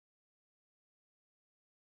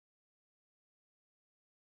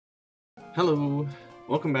Hello,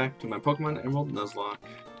 welcome back to my Pokemon Emerald Nuzlocke.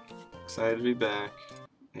 Excited to be back,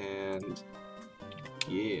 and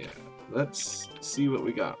yeah, let's see what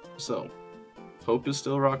we got. So, Hope is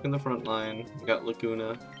still rocking the front line. We got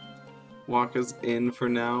Laguna. Waka's in for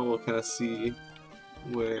now. We'll kind of see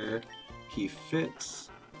where he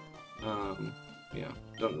fits. Yeah,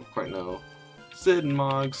 don't quite know. Sid and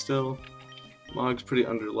Mog still. Mog's pretty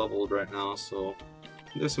under-leveled right now, so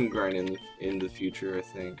there's some grinding in the future, I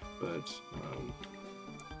think, but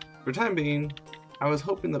for the time being, I was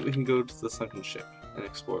hoping that we can go to the Sunken Ship and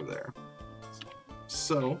explore there.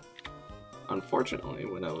 So, unfortunately,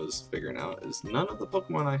 what I was figuring out is none of the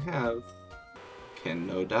Pokemon I have can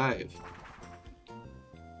no dive.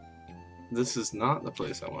 This is not the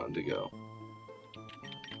place I wanted to go.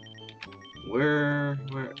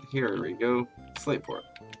 Here we go, Slateport.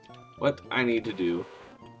 What I need to do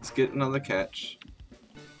is get another catch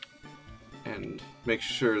and make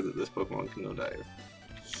sure that this Pokemon can no dive.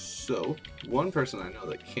 So, one person I know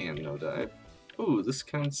that can no dive. Ooh, this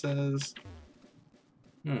counts as...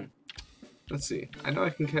 Let's see. I know I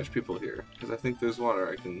can catch people here, because I think there's water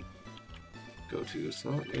I can go to. So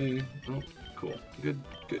let me... Oh, cool. Good.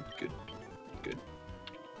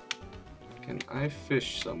 Can I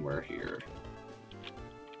fish somewhere here?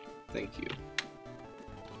 Thank you.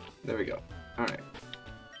 There we go. Alright.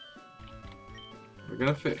 We're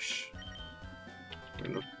gonna fish. We're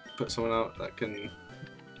gonna put someone out that can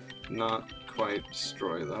not quite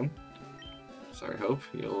destroy them. Sorry, Hope.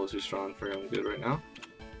 You're a little too strong for your own good right now.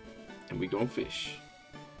 And we gonna fish.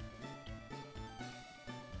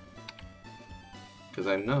 Because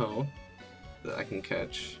I know that I can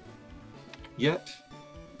catch yet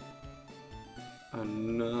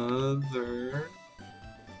another...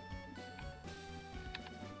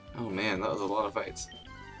 Oh man, that was a lot of fights.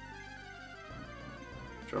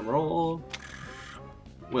 Drum roll.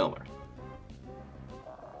 Wilmer.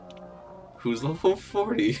 Who's level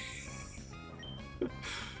 40?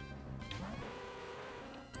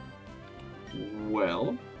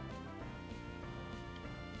 Well,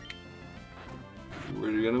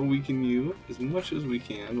 we're gonna weaken you as much as we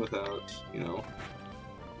can without, you know,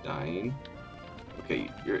 dying. Okay,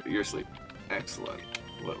 you're asleep. Excellent.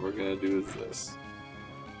 What we're gonna do is this.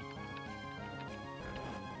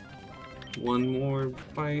 One more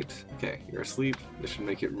bite. Okay, you're asleep. This should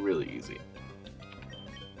make it really easy.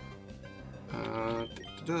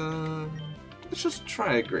 Let's just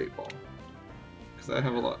try a Great Ball. Because I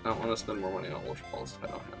have a lot. I don't want to spend more money on Ultra Balls if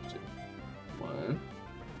I don't have to. 1,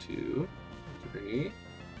 2, 3.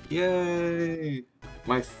 Yay!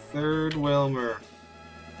 My third Wilmer.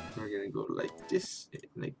 We're gonna go like this,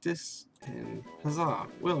 and huzzah!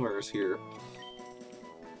 Wilmer is here.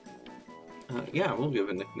 Yeah, we'll give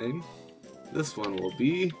a nickname. This one will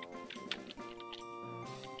be...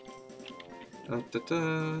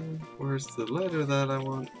 Where's the letter that I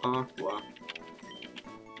want? Aqua.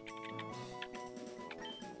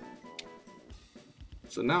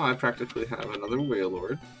 So now I practically have another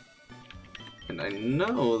Wailord. And I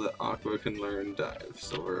know that Aqua can learn Dive,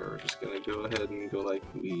 so we're just gonna go ahead and go like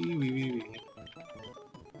wee.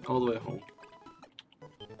 All the way home.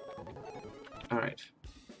 Alright.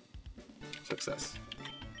 Success.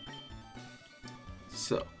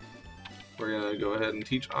 So, we're gonna go ahead and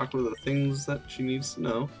teach Aqua the things that she needs to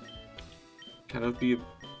know. Kind of be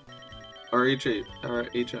our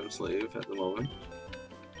HM slave at the moment.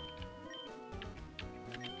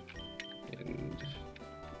 And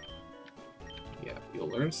yeah, you'll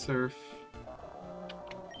learn Surf.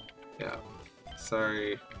 Yeah,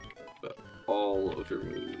 sorry, but all of your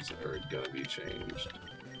moves are gonna be changed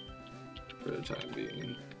for the time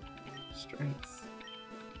being. Strength.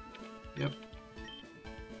 Yep.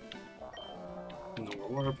 No more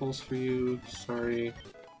water pulse for you, sorry.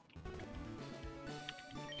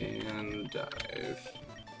 And dive.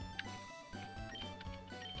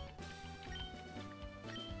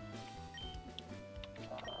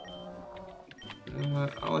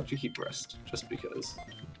 I'll let you keep rest, just because.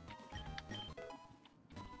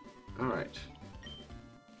 Alright.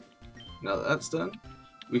 Now that that's done,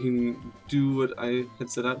 we can do what I had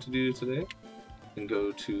set out to do today, and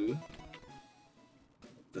go to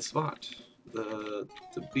the spot. The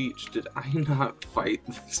beach. Did I not fight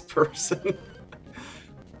this person?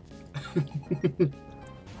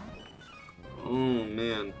 Oh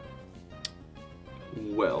man.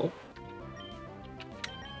 Well.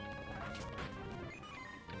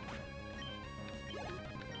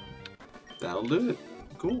 That'll do it.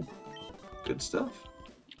 Cool. Good stuff.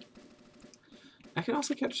 I can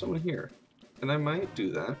also catch someone here. And I might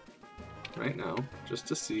do that right now, just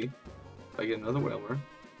to see if I get another Whaler,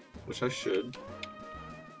 which I should.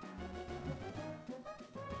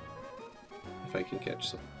 if I can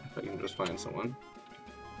catch some, if I can just find someone.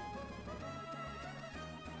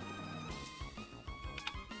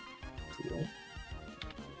 Cool.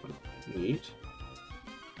 Neat.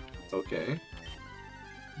 Okay.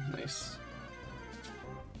 Nice.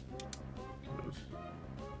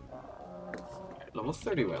 Level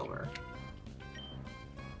 30 Whalmer.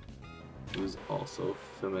 Who's also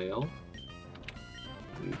female.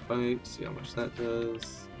 New bite, see how much that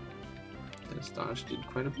does. And Astonish did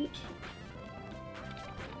quite a bit.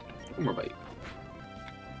 One more bite.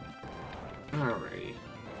 Alrighty.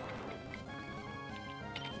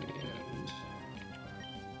 And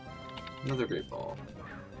another great ball.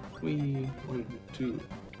 Whee! 1, 2.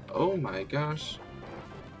 Oh my gosh!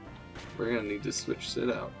 We're gonna need to switch Sid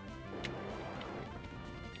out.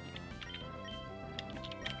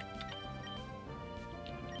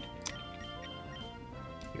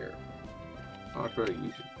 Here. Aqua,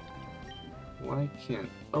 you can... Why can't...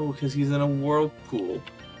 Oh, because he's in a whirlpool.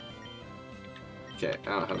 Okay,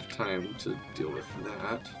 I don't have time to deal with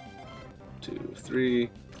that. 2, 3,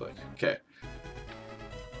 click. Okay.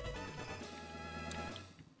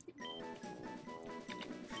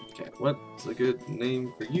 Okay, what's a good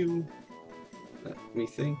name for you? Let me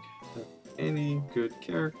think of any good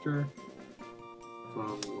character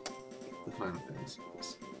from the Final Fantasy.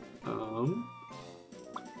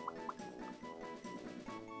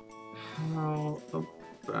 How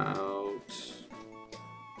about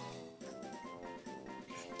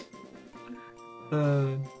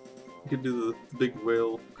you could do the big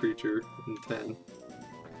whale creature in 10,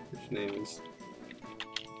 which name is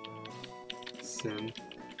Sin.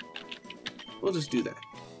 We'll just do that.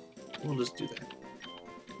 We'll just do that.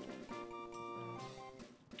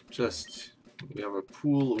 Just, we have a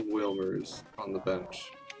pool of Whalmers on the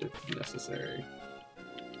bench if necessary.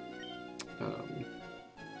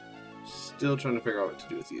 Still trying to figure out what to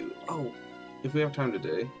do with you. Oh, if we have time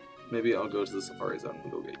today, maybe I'll go to the Safari Zone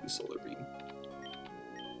and go get you Solar Beam.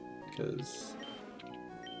 Because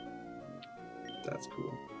that's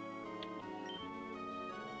cool.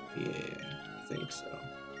 Yeah, I think so.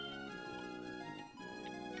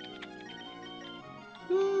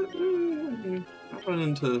 I run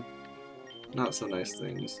into not so nice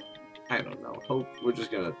things. I don't know. Hope we're just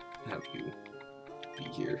gonna have you be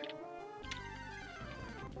here.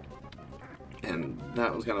 And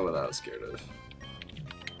that was kind of what I was scared of.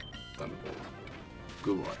 Thunderbolt.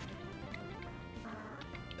 Good boy.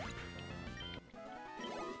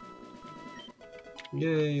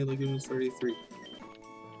 Yay, Lagoon's 33.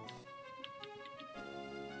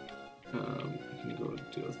 I can go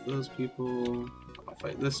deal with those people. I'll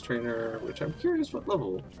fight this trainer, which I'm curious what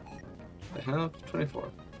level I have.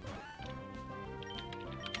 24.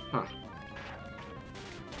 Huh.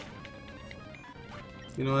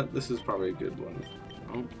 You know what? This is probably a good one.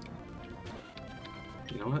 Oh.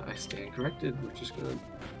 You know what? I stand corrected. We're just gonna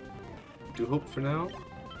do hope for now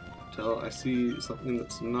until I see something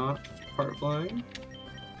that's not part flying.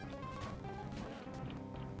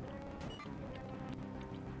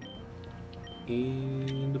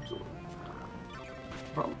 And absorb.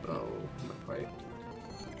 Probably. Oh, not quite.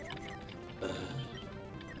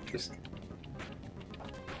 Just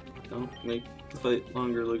don't make the fight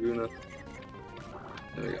longer, Laguna.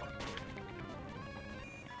 There we go.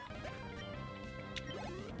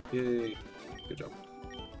 Yay. Good job.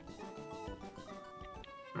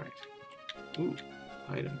 Alright. Ooh,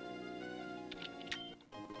 item.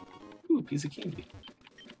 Ooh, piece of candy.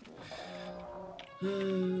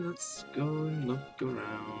 Let's go and look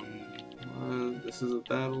around. This is a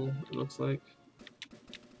battle, it looks like.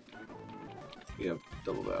 Yep,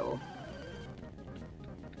 double battle.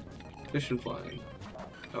 Fish and flying.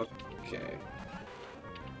 Okay.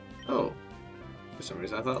 Oh, for some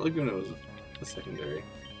reason I thought Laguna was a secondary.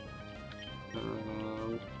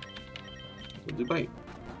 We'll do bite.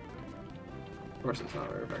 Of course it's not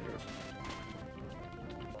very effective.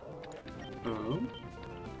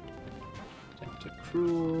 Attack to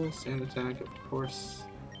cruel, sand attack, of course.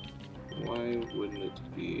 Why wouldn't it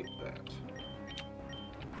be that?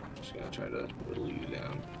 Just gonna try to whittle you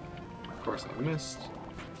down. Of course I missed.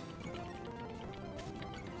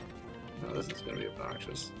 No, this is gonna be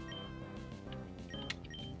obnoxious.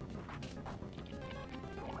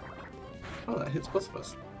 Oh, that hits both of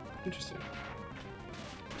us. Interesting.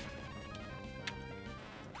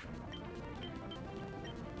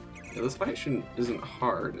 Yeah, this fight isn't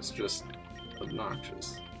hard, it's just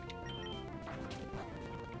obnoxious.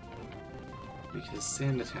 Because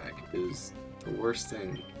sand attack is the worst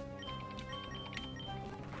thing.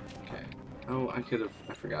 Okay. Oh, I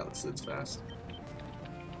forgot that Sid's fast.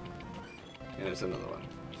 And it's another one.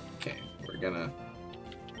 Okay, we're gonna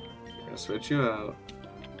gonna switch you out.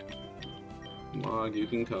 Mog, you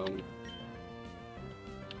can come.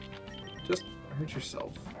 Just hurt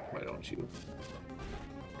yourself. Why don't you?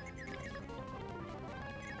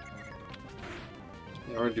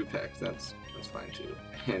 Yeah, or do peck. That's fine too.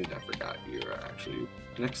 And I forgot you're actually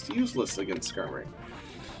next to useless against Skirming.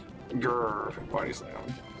 Grrr, body slam.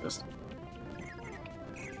 Just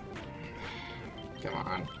come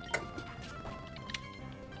on.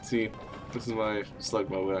 See, this is why slug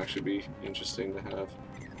mode would actually be interesting to have.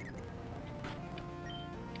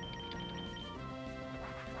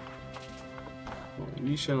 Well,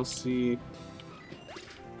 we shall see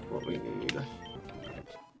what we need.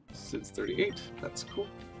 Sid's 38, that's cool.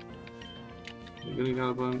 We really got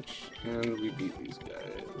a bunch, and we beat these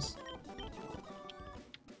guys.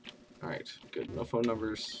 Alright, good. No phone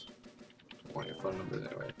numbers. Don't want your phone numbers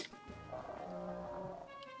anyway.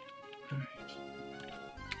 Alright.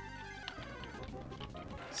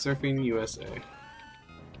 Surfing USA.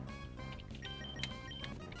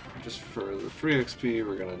 Just for the free XP,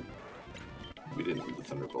 we're gonna... We didn't need the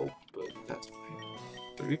Thunderbolt, but that's fine.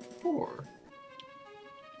 34.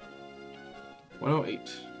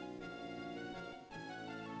 108.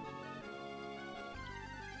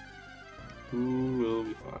 Who will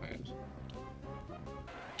we find?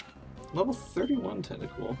 Level 31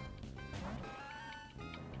 Tentacle.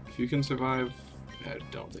 If you can survive... I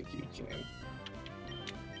don't think you can.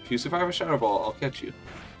 If you survive a Shadow Ball, I'll catch you.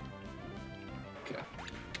 Okay.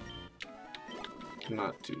 I'm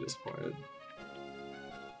not too disappointed.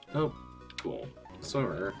 Oh, cool.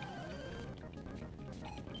 Swimmer.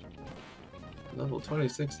 Level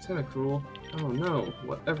 26 Tentacruel. Oh no,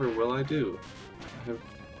 whatever will I do? I have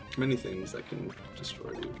many things that can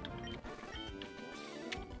destroy you.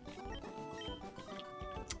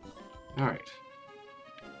 Alright.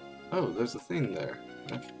 Oh, there's a thing there.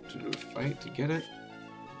 I have to do a fight to get it.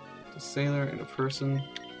 A sailor and a person.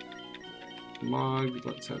 Mog,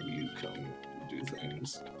 let's have you come do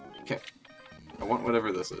things. Okay. I want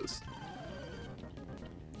whatever this is.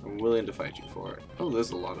 I'm willing to fight you for it. Oh,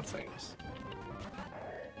 there's a lot of things.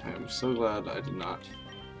 I am so glad I did not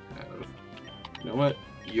have... You know what?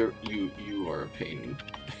 You are a pain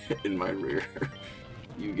in my rear.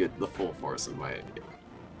 You get the full force of my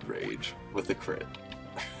rage with a crit.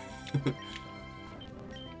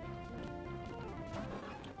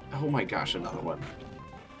 Oh my gosh, another one.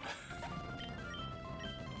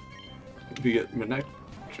 We get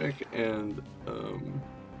Manectric and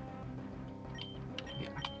yeah.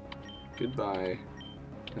 Goodbye.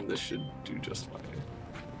 And this should do just fine.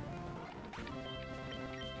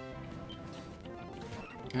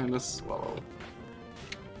 And a Swallow.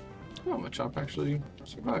 Oh, Machop actually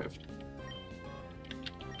survived.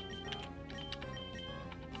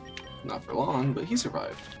 Not for long, but he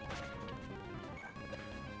survived.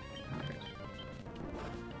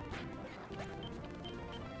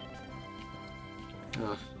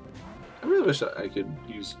 Alright. I really wish I could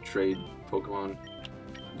use trade Pokemon.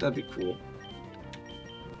 That'd be cool.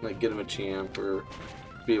 Like get him a Champ or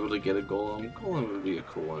be able to get a Golem. Golem would be a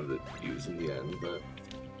cool one to use in the end, but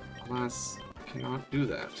alas, cannot do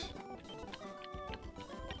that.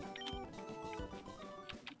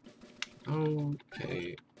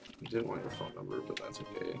 Okay. I didn't want your phone number, but that's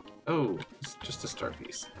okay. Oh, it's just a star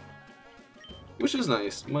piece. Which is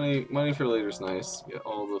nice. Money for later is nice. Get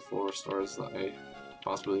all the 4 stars that I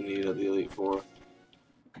possibly need at the Elite Four.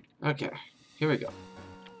 Okay, here we go.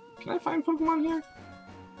 Can I find Pokemon here?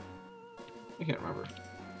 I can't remember.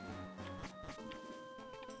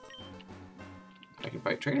 I can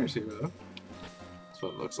fight trainers here though. That's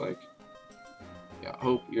what it looks like. Yeah,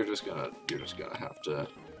 Hope, you're just gonna have to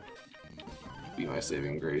be my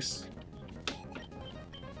saving grace.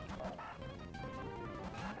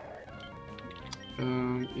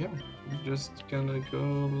 Yeah, I'm just gonna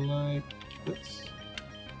go like this.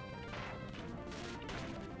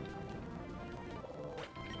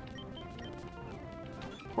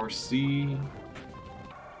 Horsey.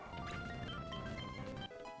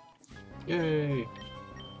 Yay!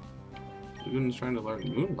 Lagoon's trying to learn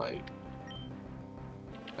Moonlight.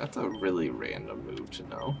 That's a really random move to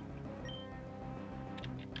know.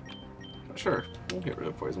 But sure, we'll get rid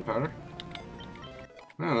of Poison Powder.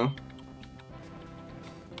 I don't know.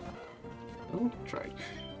 Oh, Trike.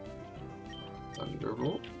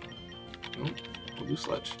 Thunderbolt. Nope. We'll do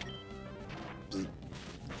Sledge. Bzz.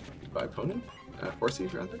 Goodbye, Pony. Horsey,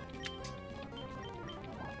 rather.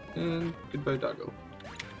 And goodbye, Doggo.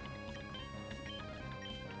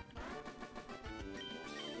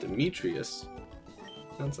 Demetrius.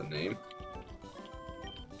 That's a name.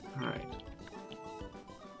 Alright.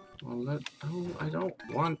 Well, oh, I don't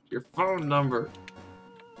want your phone number.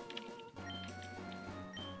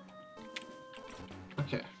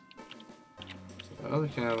 other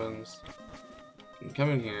cabins. You can come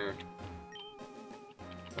in here.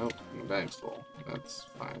 Oh, my bag's full. That's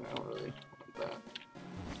fine. I don't really want that.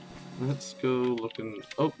 Let's go looking.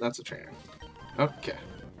 Oh, that's a trainer. Okay.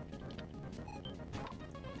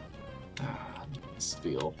 This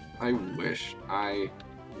field. I wish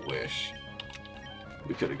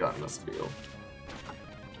we could have gotten this field.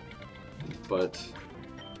 But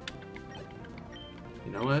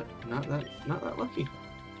you know what? Not that lucky.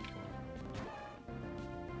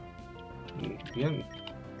 And again,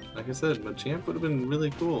 like I said, Machamp would have been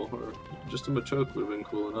really cool, or just a Machoke would have been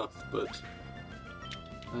cool enough, but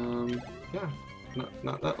yeah,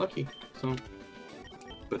 not that lucky. So,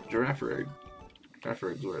 but Giraffurig's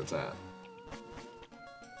where it's at.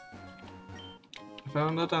 I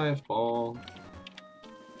found a dive ball.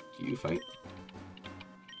 Do you fight?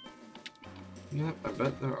 Yep, I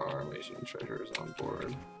bet there are amazing treasures on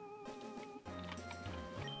board.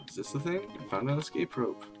 Is this the thing? I found an escape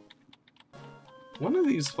rope. One of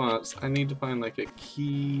these spots, I need to find like a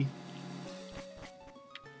key.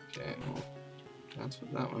 Okay, well, that's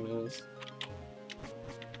what that one is.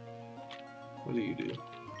 What do you do?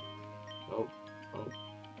 Oh.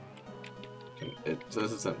 Okay, it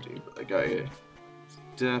says it's empty, but the guy is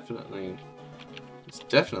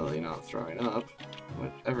definitely not throwing up.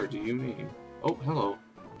 Whatever do you mean? Oh, hello.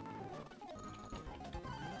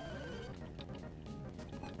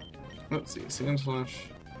 Let's see, Sand Slash,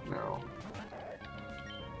 Meryl.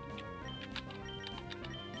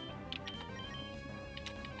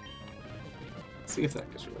 See if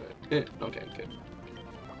that gets rid of it. Okay, good.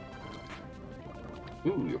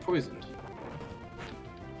 Ooh, you're poisoned.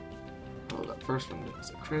 Oh, that first one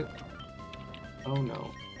was a crit. Oh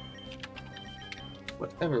no.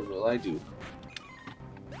 Whatever will I do?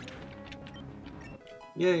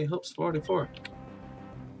 Yay, helps 44.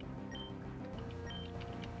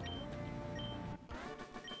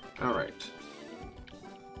 Alright.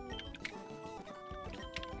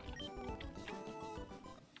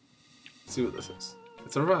 See what this is.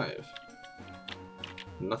 It's a revive.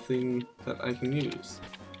 Nothing that I can use.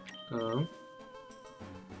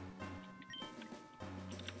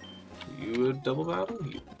 You a double battle?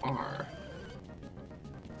 You are.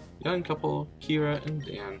 Young couple, Kira and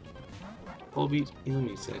Dan. Volbeat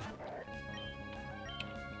Illumise.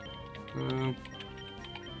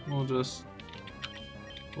 We'll just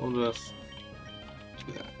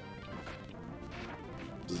do that.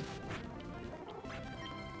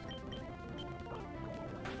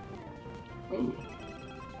 Oh.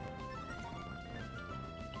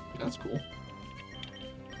 That's cool.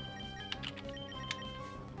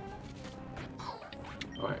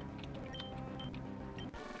 Alright.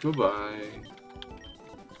 Goodbye.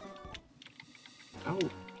 Oh,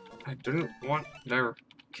 I didn't want there.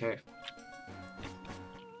 Okay.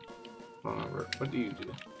 What do you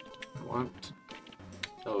do? I want.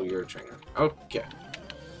 Oh, you're a trainer. Okay.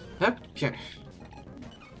 Okay.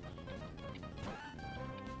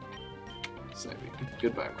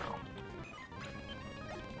 Goodbye, Meryl.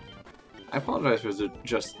 I apologize for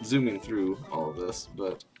just zooming through all of this,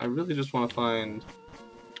 but I really just want to find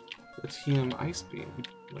the TM Ice Beam,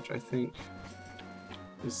 which I think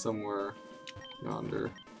is somewhere yonder.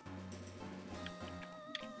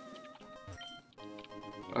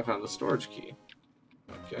 I found a storage key.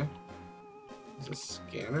 Okay. Is a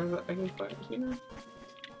scanner that I can find here?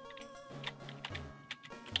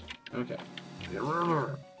 Okay.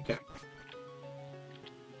 Okay.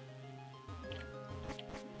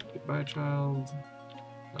 Goodbye, child.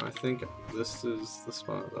 Now I think this is the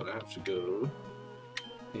spot that I have to go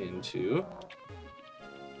into.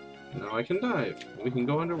 Now I can dive. We can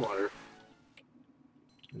go underwater.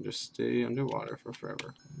 And just stay underwater for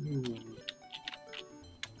forever.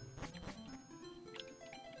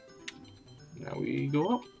 Now we go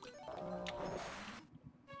up.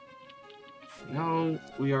 Now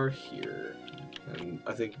we are here. And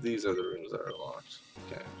I think these are the rooms that are locked.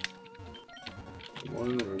 Okay.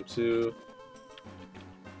 Room 1, room 2.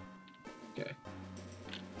 Okay.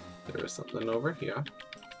 There is something over here.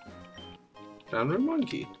 Found room 1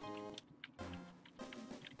 key.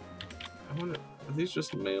 I wonder, are these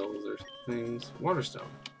just mails or things?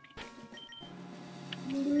 Waterstone.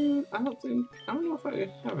 I don't know if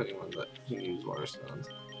I have anyone that can use Waterstones.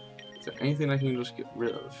 Is there anything I can just get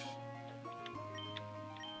rid of?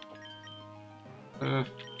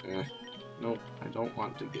 Nope, I don't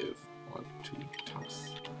want to give. I want to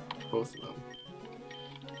toss both of them.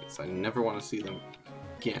 Because I never want to see them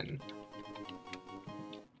again.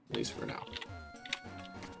 At least for now.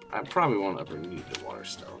 I probably won't ever need the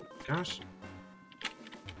Waterstone. Gosh.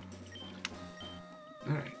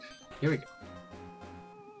 Alright, here we go.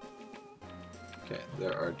 Okay,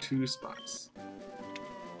 there are 2 spots.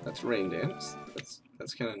 That's rain dance.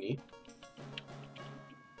 That's kind of neat.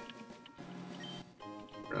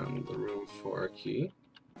 Around the room for a key.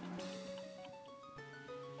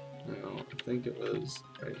 Now, I think it was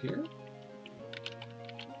right here.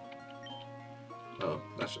 Oh,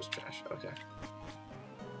 that's just trash. Okay.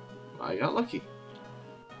 Well, I got lucky.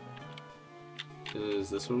 Is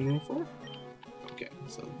this one room 4? Okay,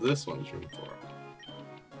 so this one's room 4.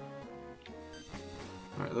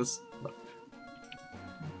 Alright, let's look.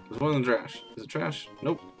 There's one in the trash. Is it trash?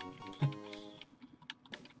 Nope.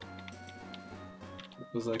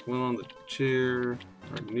 There's like one on the chair, or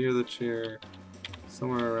near the chair,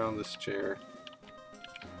 somewhere around this chair.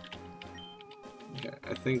 Okay,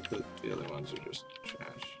 I think that the other ones are just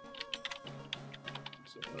trash.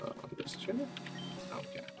 So, on this chair?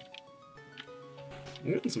 Okay.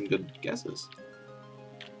 I'm getting some good guesses.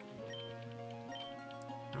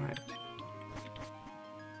 Alright.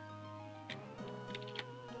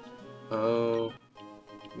 Oh,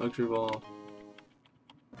 luxury ball.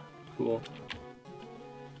 Cool.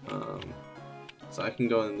 So I can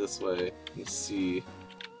go in this way and see.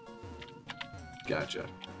 Gotcha.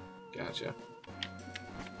 Gotcha.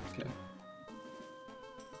 Okay.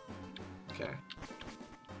 Okay.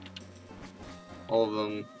 All of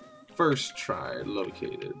them first try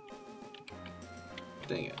located.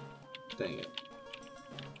 Dang it. Dang it.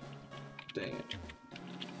 Dang it.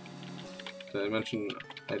 Did I mention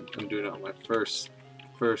I'm doing it on my first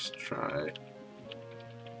try?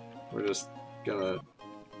 We're just gonna...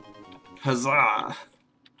 Huzzah!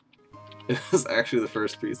 It was actually the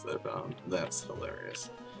first piece that I found. That's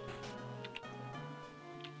hilarious.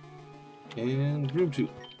 And room 2.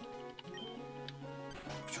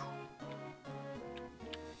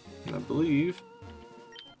 And I believe...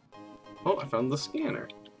 Oh, I found the scanner.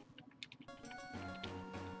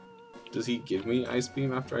 Does he give me Ice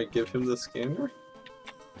Beam after I give him the scanner?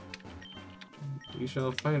 We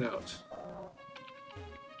shall find out.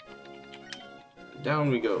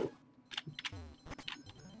 Down we go.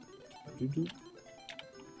 Okay.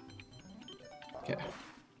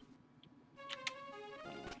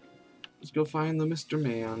 Let's go find the Mr.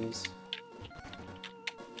 Mans.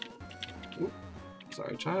 Oop.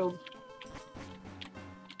 Sorry, child.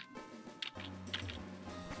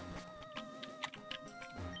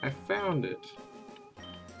 I found it.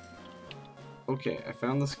 Okay, I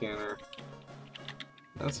found the scanner.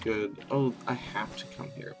 That's good. Oh, I have to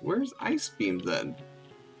come here. Where's Ice Beam then?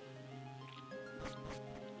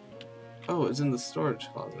 Oh, it's in the storage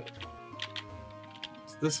closet.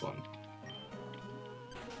 It's this one.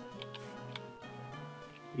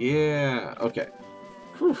 Yeah, okay.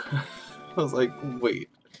 Whew. I was like, wait.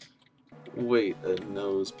 Wait a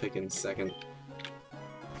nose picking second.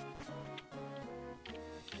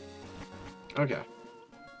 Okay.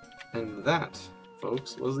 And that,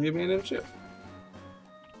 folks, was the abandoned ship.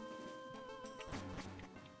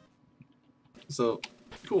 So,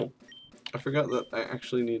 cool. I forgot that I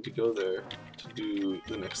actually need to go there to do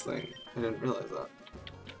the next thing. I didn't realize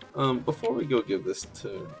that. Before we go give this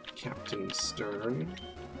to Captain Stern,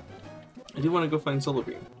 I do want to go find Solar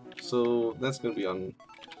Beam. So that's going to be on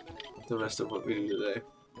the rest of what we do today.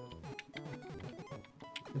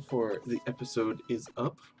 Before the episode is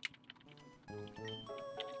up.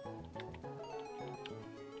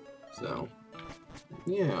 So,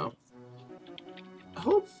 yeah.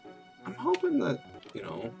 I'm hoping that, you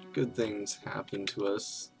know, good things happen to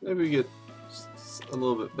us. Maybe we get a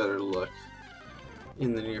little bit better luck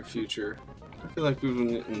in the near future. I feel like we've been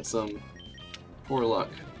getting some poor luck.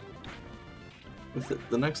 With it,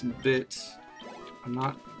 the next bit,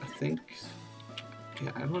 I think,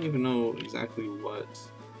 yeah, I don't even know exactly what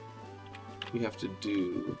we have to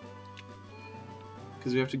do.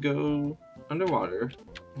 Because we have to go underwater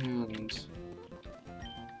and,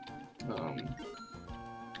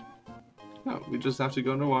 no, we just have to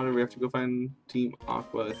go underwater. We have to go find Team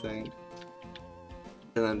Aqua, I think.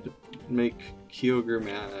 And then make Kyogre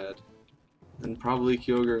mad. And probably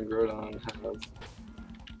Kyogre and Groudon have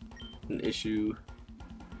an issue.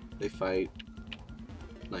 They fight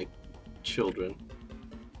like children.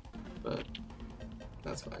 But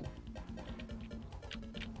that's fine.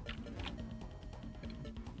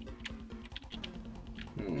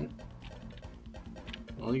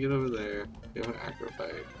 Only get over there. We have an Acro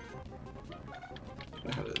fight.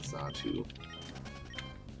 I had a Xatu.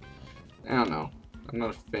 I don't know. I'm not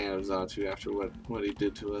a fan of Xatu after what he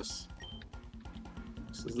did to us.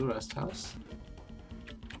 This is the rest house.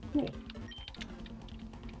 Cool.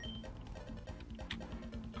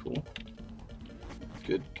 Cool.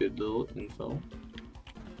 Good little info.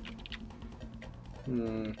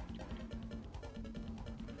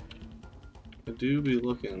 do be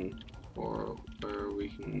looking for where we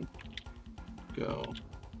can go.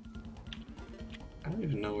 I don't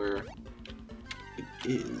even know where it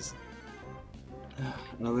is.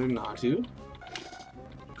 Another Natu.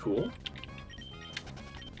 Cool.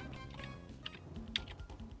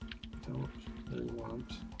 Don't really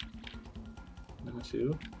want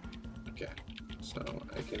Natu. Okay, so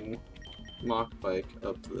I can mock bike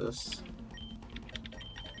up this.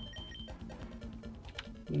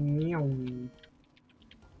 Meow.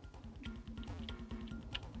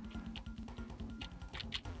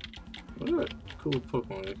 What a cool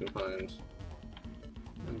Pokemon we can find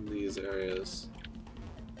in these areas.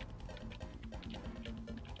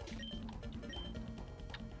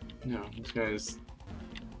 No, this guy's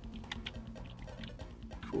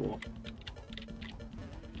cool.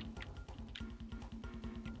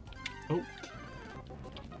 Oh,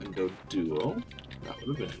 and go duo. That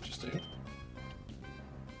would have been interesting.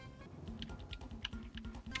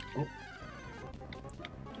 Oh,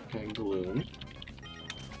 and Gloom.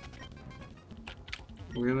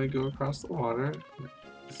 We're gonna go across the water.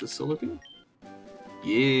 Is this still looking?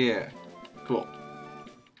 Yeah, cool.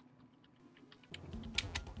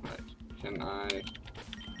 Right, can I?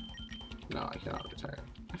 No, I cannot retire.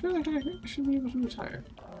 I feel like I should be able to retire.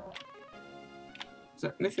 Is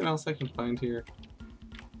there anything else I can find here?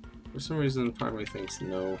 For some reason, part of me thinks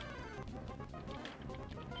no.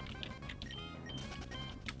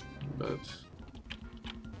 But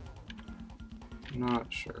I'm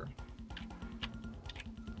not sure.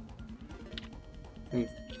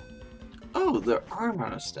 Oh, there are a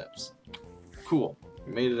amount of steps. Cool.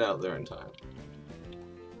 Made it out there in time.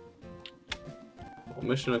 Well,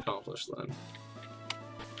 mission accomplished then.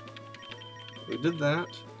 We did that,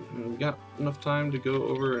 and we got enough time to go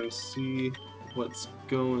over and see what's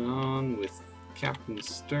going on with Captain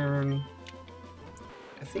Stern.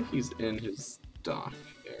 I think he's in his dock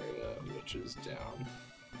area, which is down.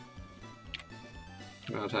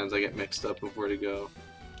 The amount of times I get mixed up of where to go.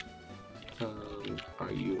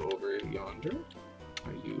 Are you over yonder?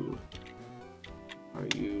 Are you...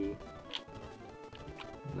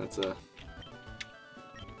 That's a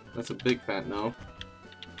big fat no.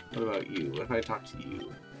 What about you? What if I talk to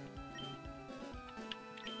you?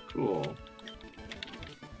 Cool.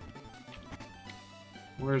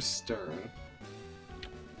 Where's Stern?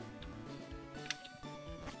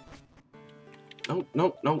 No,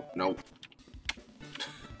 no, no, no.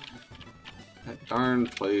 That darn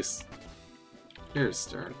place. Here's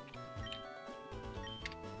Stern.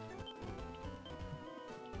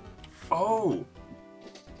 Oh!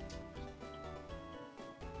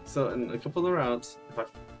 So in a couple of the routes, if I...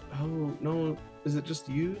 Oh, no, is it just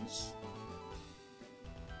use?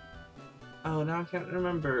 Oh, now I can't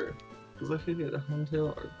remember. Was I looking at a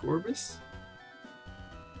Huntail or Gorbis?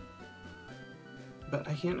 But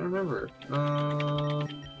I can't remember.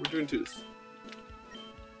 We're doing Tooth.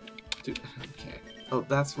 Okay. Oh,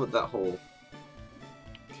 that's what that whole...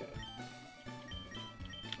 Okay.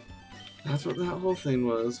 That's what that whole thing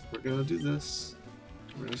was. We're gonna do this.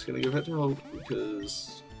 We're just gonna give it to Hope,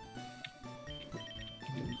 because...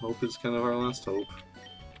 Hope is kind of our last hope.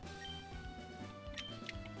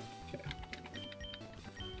 Okay.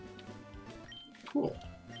 Cool.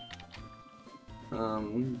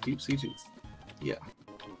 Deep Sea Tooth. Yeah.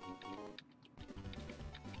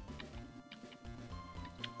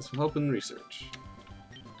 This will help in research.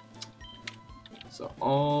 So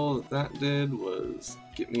all that did was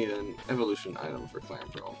get me an evolution item for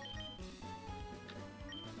Clamperl.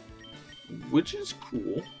 Which is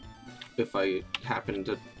cool if I happen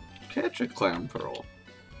to catch a Clamperl.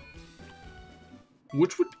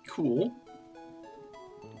 Which would be cool.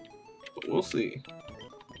 But we'll see.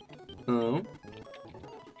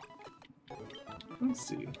 Let's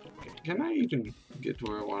see. Can I even get to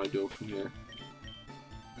where I want to go from here?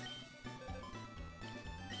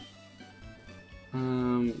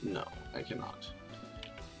 No, I cannot.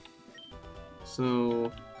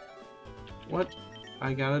 So, what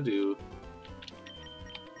I gotta do,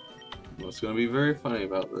 what's gonna be very funny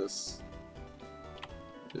about this,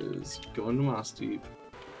 is go into Moss Deep,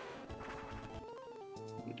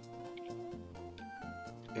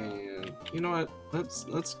 and you know what?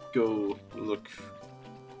 Let's go look.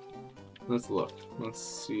 Let's look. Let's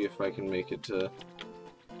see if I can make it to.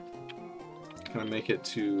 Can I make it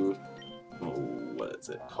to? Oh, what is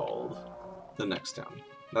it called? The next town.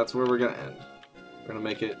 That's where we're gonna end. We're gonna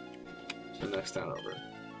make it to the next town over.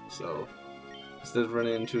 So instead of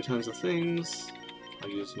running into tons of things, I'll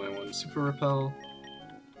use my one super repel.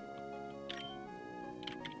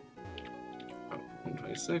 Oh,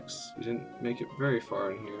 126. We didn't make it very far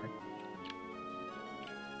in here.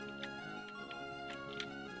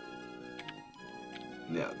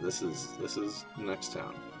 Yeah, this is the next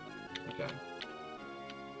town. Okay.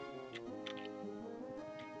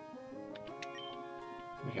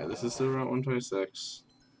 Okay, this is still Route 126.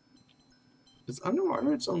 Is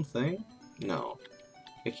underwater its own thing? No,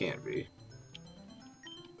 it can't be.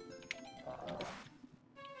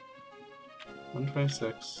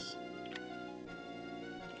 126.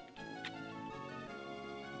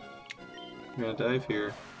 I'm gonna dive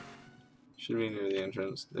here. Should be near the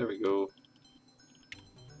entrance. There we go.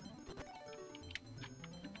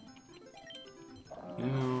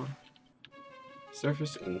 Now,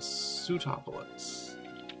 surface in Sutopolis.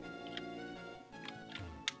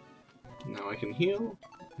 Now I can heal,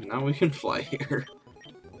 and now we can fly here.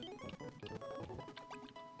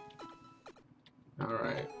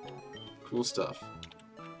 Alright. Cool stuff.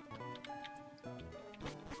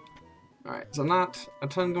 Alright, so not a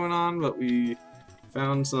ton going on, but we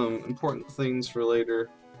found some important things for later.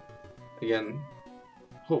 Again,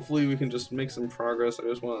 hopefully we can just make some progress. I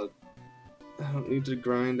don't need to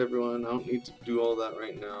grind everyone, I don't need to do all that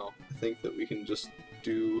right now. I think that we can just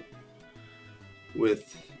do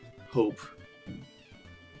with hope.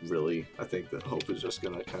 Really, I think that hope is just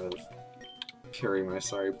gonna kind of carry my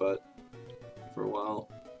sorry butt for a while.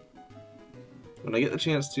 When I get the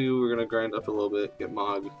chance to, we're gonna grind up a little bit, get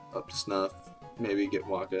Mog up to snuff, maybe get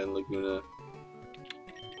Waka and Laguna.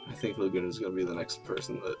 I think Laguna's gonna be the next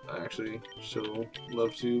person that I actually show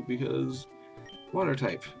love to, because water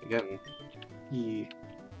type, again. Yeah.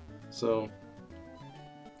 So,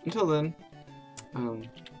 until then,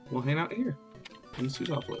 we'll hang out here in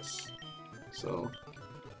Sutopolis. So,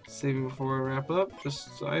 saving before I wrap up,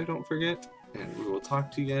 just so I don't forget, and we will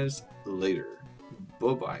talk to you guys later.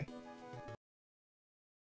 Bye-bye.